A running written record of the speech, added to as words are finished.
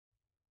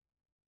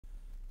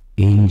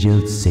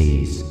Angel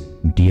says,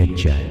 "Dear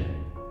child,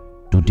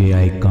 today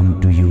I come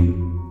to you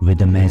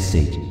with a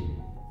message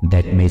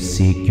that may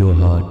shake your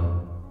heart,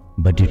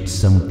 but it's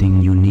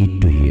something you need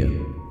to hear.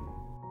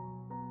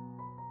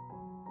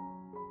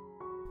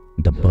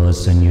 The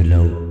person you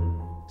love,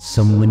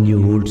 someone you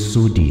hold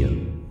so dear,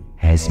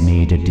 has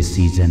made a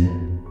decision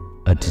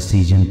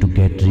to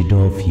get rid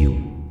of you.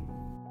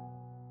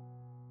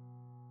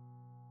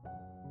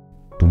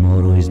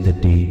 Tomorrow is the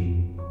day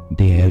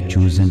they have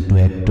chosen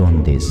to act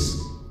on this."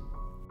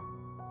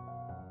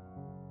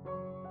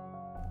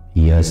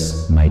 Yes,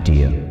 my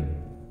dear,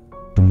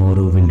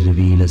 tomorrow will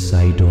reveal a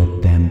side of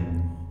them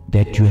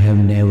that you have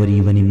never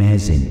even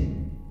imagined,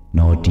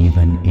 not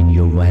even in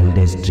your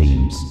wildest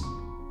dreams.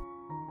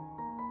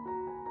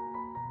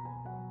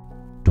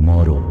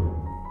 Tomorrow,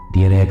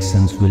 their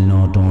actions will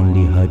not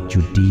only hurt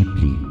you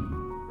deeply,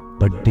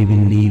 but they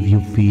will leave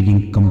you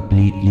feeling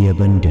completely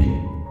abandoned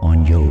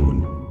on your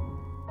own.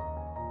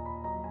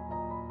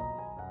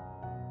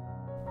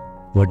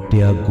 What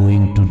they are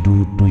going to do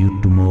to you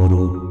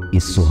tomorrow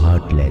is so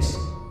heartless,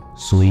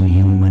 so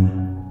inhuman,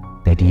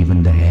 that even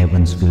the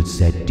heavens will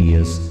shed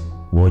tears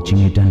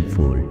watching it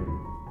unfold.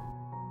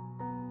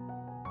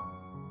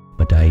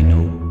 But I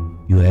know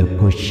you have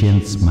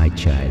questions, my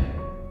child.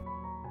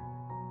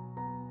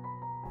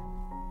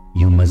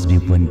 You must be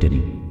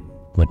wondering,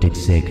 what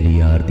exactly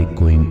are they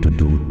going to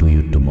do to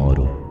you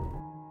tomorrow?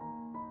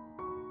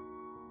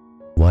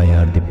 Why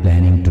are they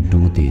planning to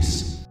do this?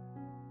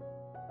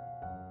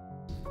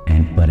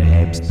 And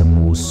perhaps the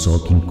most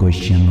shocking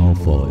question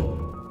of all,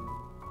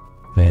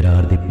 where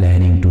are they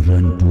planning to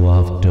run to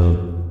after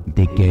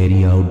they carry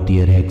out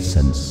their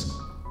actions?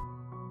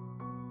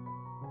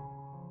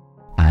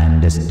 I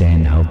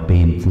understand how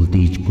painful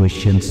these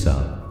questions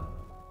are,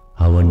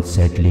 how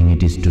unsettling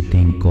it is to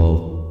think of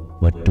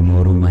what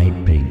tomorrow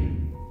might bring.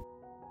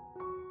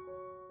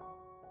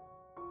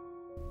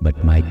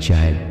 But my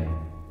child,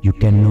 you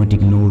cannot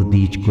ignore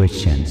these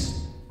questions.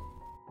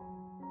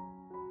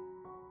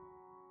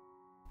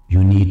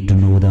 You need to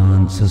know the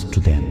answers to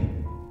them,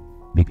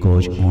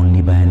 because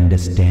only by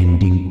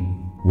understanding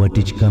what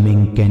is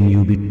coming can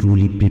you be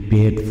truly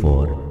prepared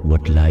for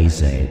what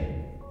lies ahead.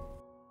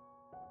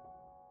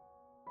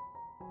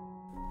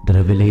 The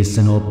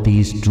revelation of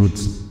these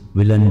truths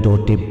will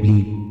undoubtedly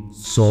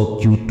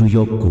shock you to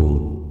your core,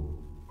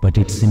 but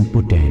it's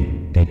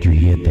important that you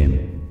hear them.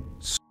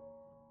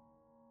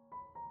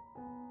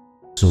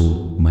 So,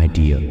 my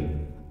dear,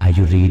 are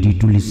you ready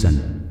to listen?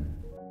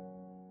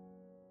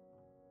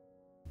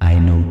 I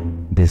know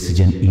this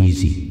isn't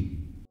easy.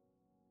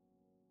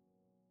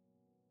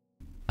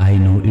 I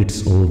know it's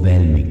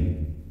overwhelming,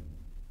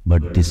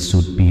 but this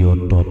should be your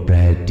top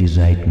priority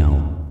right now.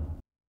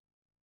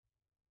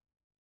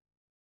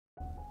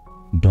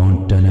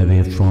 Don't turn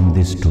away from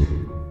this truth.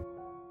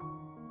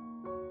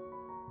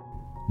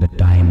 The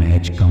time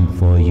has come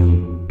for you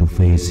to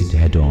face it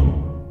head on.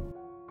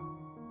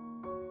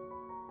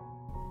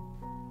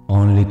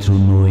 Only through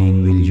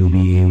knowing will you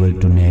be able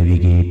to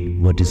navigate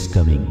what is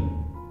coming.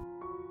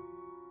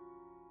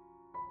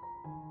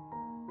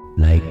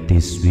 Like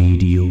this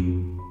video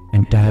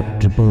and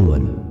tap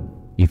 111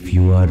 if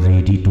you are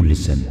ready to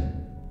listen.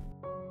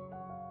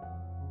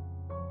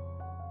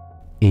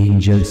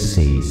 Angel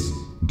says,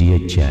 "Dear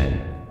child,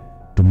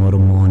 tomorrow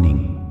morning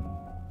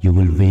you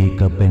will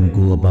wake up and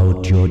go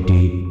about your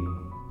day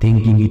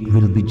thinking it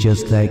will be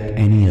just like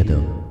any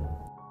other.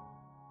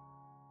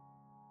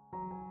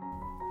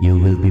 You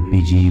will be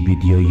busy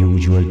with your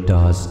usual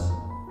tasks,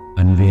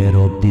 unaware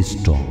of this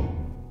storm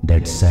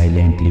that's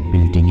silently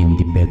building in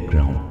the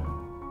background.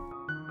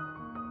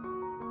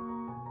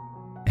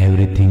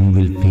 Everything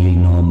will feel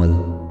normal,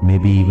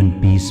 maybe even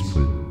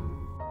peaceful.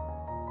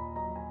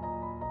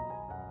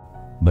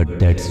 But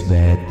that's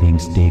where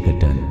things take a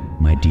turn,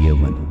 my dear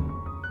one.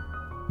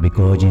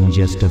 Because in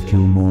just a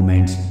few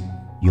moments,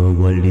 your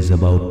world is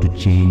about to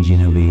change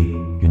in a way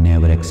you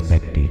never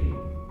expected.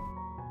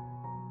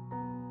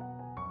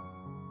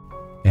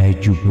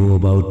 As you go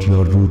about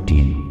your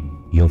routine,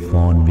 your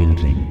phone will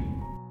ring.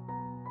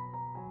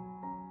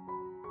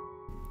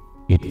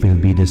 It will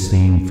be the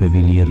same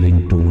familiar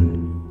ringtone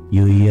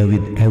you hear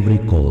with every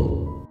call.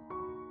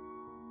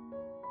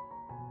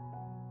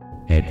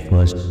 At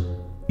first,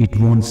 it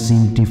won't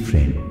seem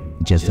different,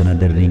 just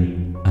another ring,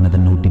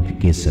 another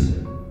notification.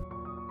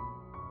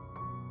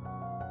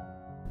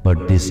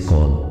 But this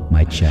call,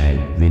 my child,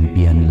 will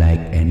be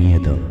unlike any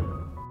other.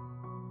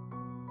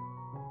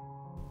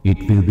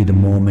 It will be the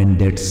moment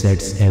that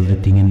sets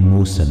everything in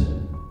motion.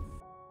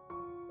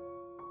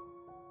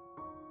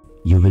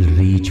 You will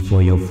reach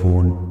for your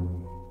phone,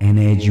 and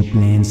as you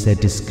glance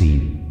at the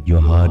screen,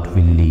 your heart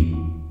will leap.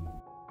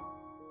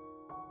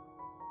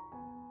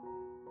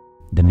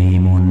 The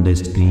name on the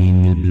screen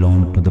will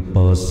belong to the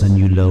person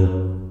you love,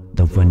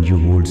 the one you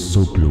hold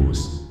so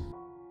close.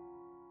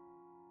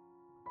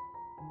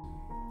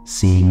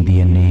 Seeing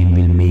their name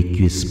will make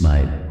you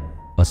smile,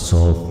 a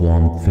soft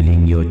warmth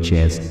filling your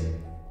chest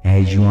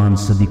as you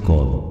answer the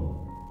call.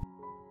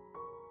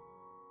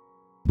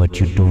 But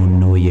you don't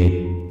know yet,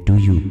 do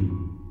you?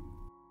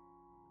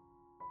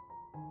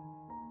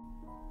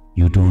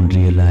 You don't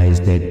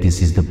realize that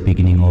this is the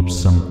beginning of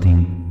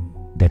something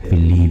that will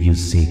leave you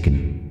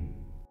shaken.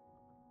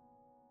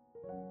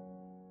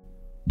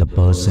 The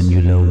person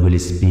you love will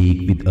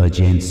speak with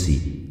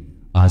urgency,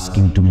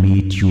 asking to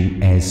meet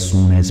you as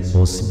soon as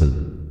possible.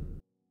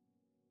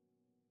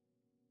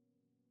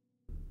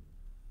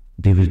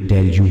 They will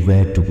tell you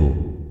where to go,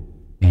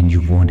 and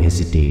you won't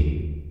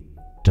hesitate,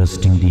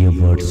 trusting their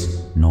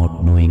words,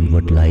 not knowing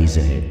what lies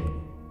ahead.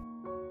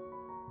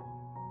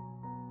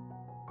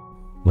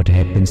 What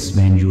happens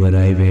when you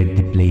arrive at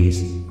the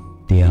place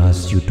they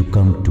ask you to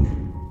come to,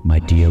 my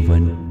dear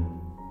one,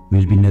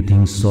 will be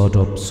nothing short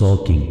of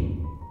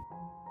shocking.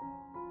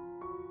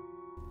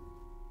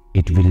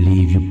 It will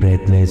leave you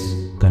breathless,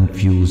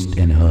 confused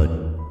and hurt.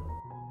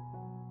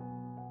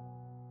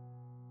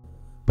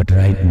 But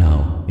right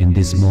now, in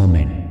this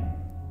moment,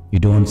 you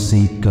don't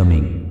see it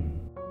coming.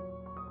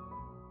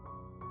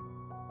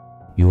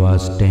 You are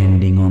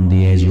standing on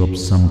the edge of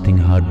something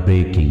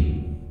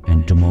heartbreaking,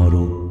 and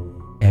tomorrow,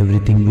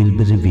 everything will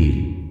be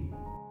revealed.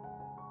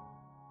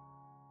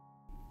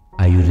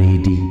 Are you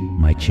ready,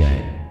 my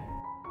child?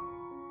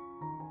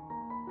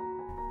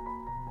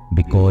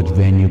 Because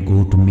when you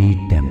go to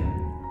meet them,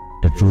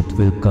 the truth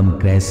will come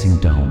crashing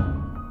down.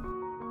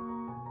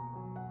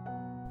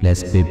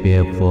 Let's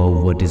prepare for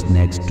what is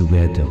next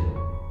together.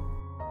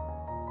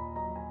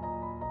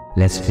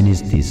 Let's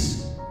finish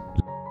this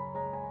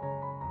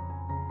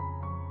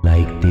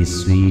like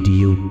this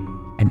video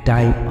and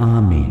type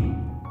Amen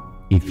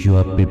if you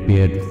are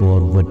prepared for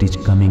what is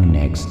coming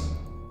next.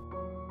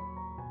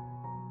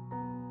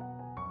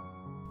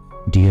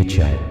 Dear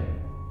child,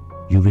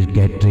 you will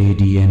get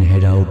ready and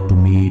head out to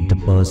meet the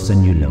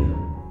person you love,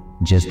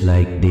 just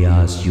like they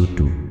asked you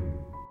to.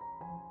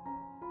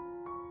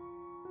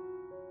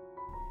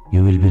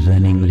 You will be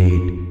running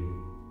late,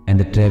 and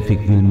the traffic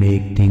will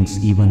make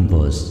things even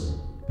worse,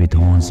 with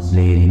horns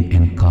blaring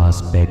and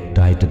cars packed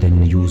tighter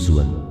than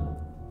usual.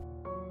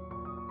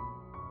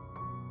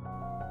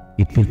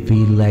 It will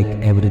feel like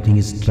everything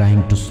is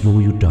trying to slow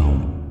you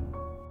down.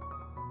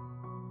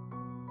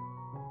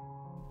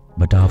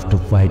 But after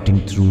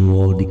fighting through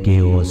all the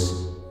chaos,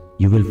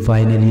 you will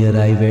finally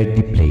arrive at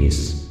the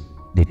place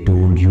they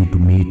told you to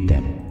meet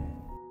them.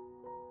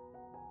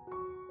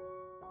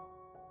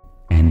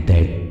 And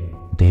that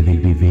they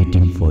will be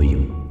waiting for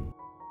you.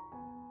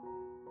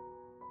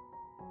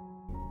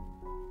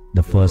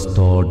 The first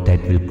thought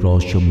that will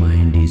cross your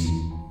mind is,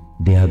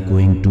 they are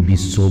going to be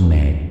so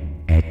mad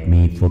at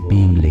me for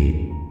being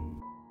late.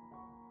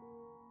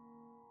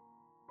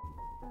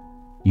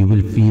 You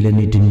will feel a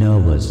little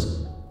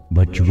nervous,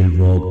 but you will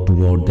walk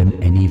toward them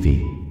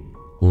anyway,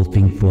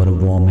 hoping for a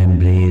warm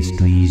embrace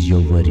to ease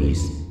your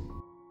worries.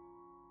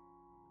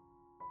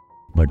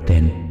 But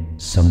then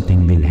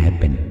something will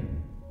happen.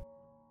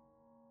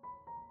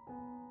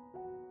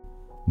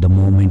 The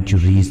moment you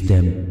reach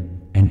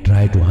them and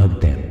try to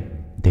hug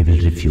them, they will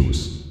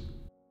refuse.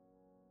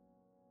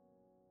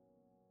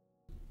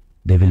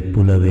 They will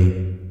pull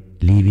away,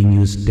 leaving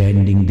you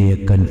standing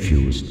there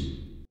confused.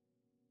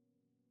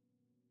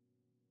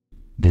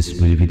 This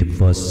will be the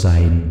first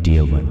sign,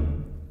 dear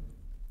one,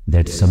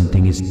 that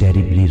something is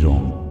terribly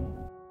wrong.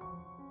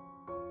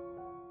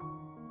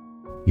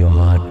 Your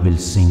heart will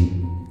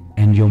sink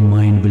and your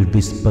mind will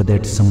whisper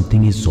that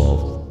something is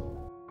off.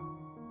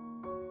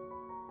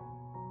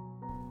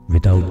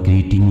 Without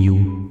greeting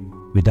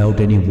you, without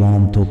any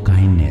warmth or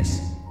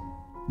kindness,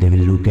 they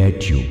will look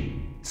at you,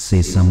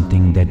 say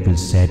something that will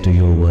shatter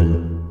your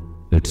world.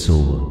 It's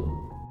over.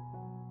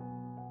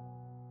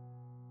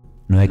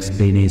 No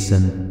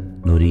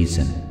explanation, no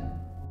reason.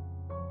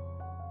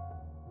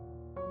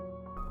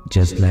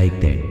 Just like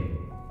that,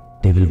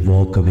 they will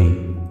walk away,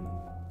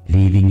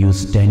 leaving you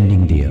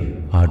standing there,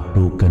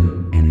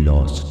 heartbroken and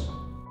lost.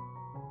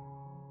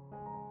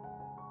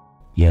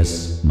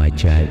 Yes, my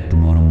child,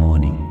 tomorrow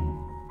morning,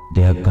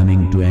 they are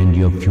coming to end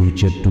your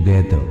future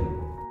together.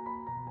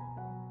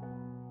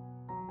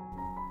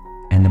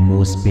 And the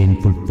most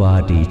painful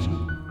part is,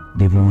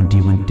 they won't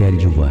even tell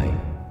you why.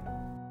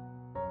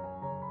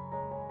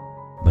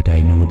 But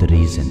I know the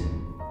reason,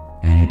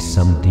 and it's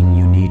something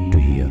you need to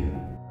hear.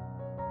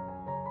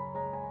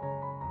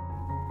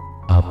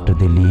 After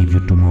they leave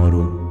you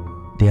tomorrow,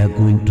 they are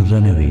going to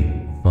run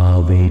away, far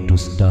away to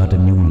start a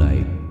new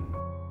life.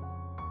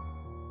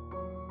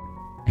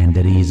 And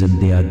the reason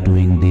they are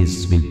doing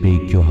this will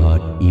break your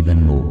heart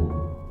even more.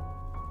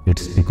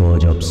 It's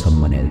because of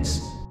someone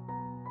else.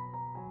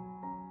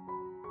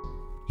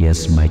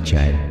 Yes, my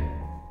child,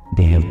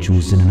 they have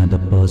chosen another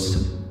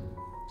person,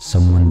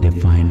 someone they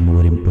find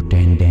more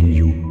important than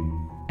you,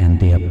 and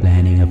they are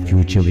planning a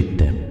future with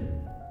them.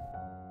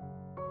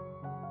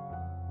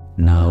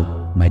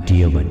 Now, my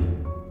dear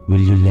one, will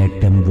you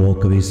let them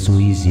walk away so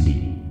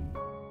easily?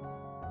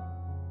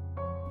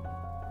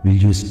 Will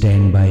you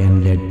stand by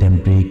and let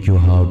them break your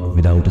heart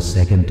without a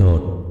second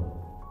thought?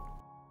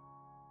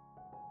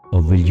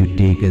 Or will you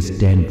take a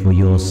stand for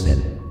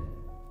yourself?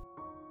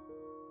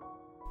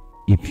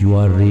 If you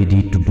are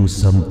ready to do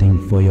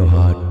something for your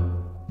heart,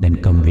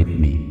 then come with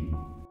me.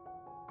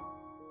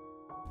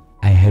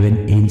 I have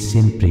an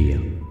ancient prayer,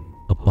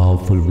 a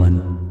powerful one,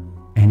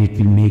 and it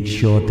will make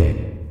sure that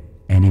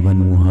anyone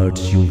who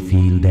hurts you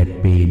feel that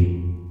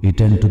pain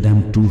return to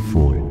them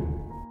twofold.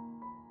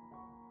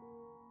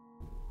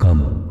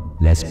 Come,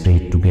 let's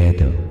pray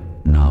together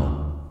now.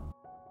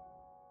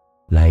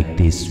 Like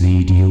this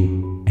video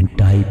and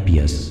type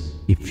yes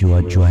if you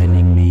are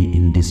joining me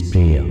in this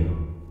prayer.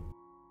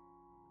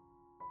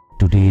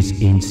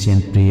 Today's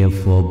ancient prayer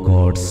for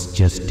God's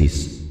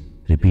justice.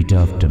 Repeat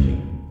after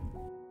me.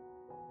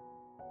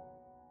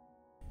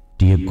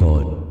 Dear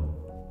God,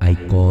 I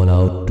call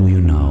out to you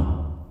now.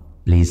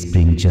 Please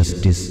bring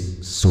justice,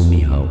 show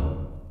me how.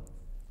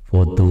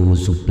 For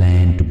those who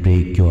plan to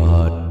break your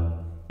heart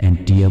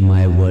and tear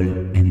my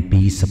world and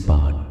peace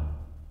apart.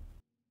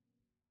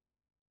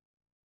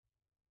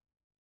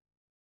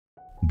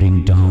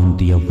 Bring down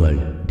their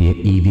world, their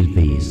evil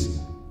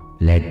ways.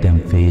 Let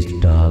them face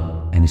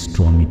dark and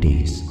stormy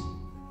days.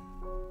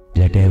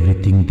 Let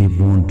everything they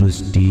want to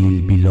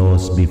steal be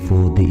lost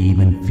before they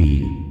even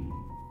feel.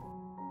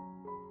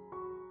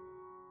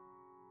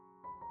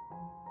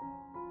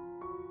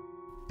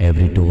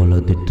 Every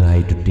dollar they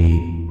try to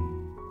take,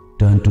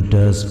 turn to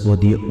dust for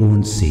their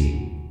own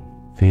sake.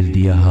 Fill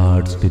their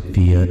hearts with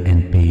fear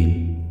and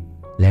pain.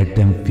 Let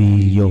them feel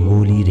your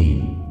holy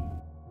reign.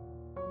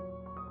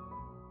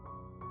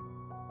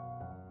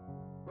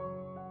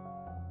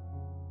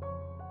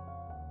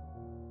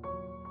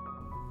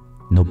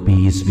 No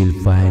peace will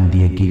find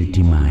their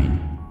guilty mind.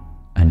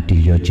 Until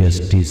your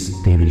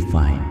justice they will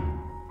find.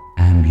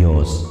 I am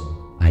yours.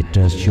 I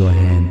trust your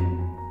hand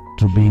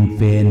to bring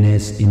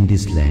fairness in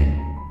this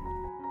land.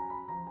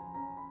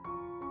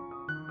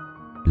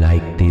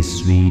 Like this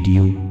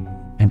video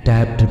and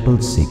type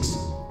 666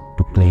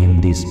 to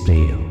claim this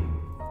prayer.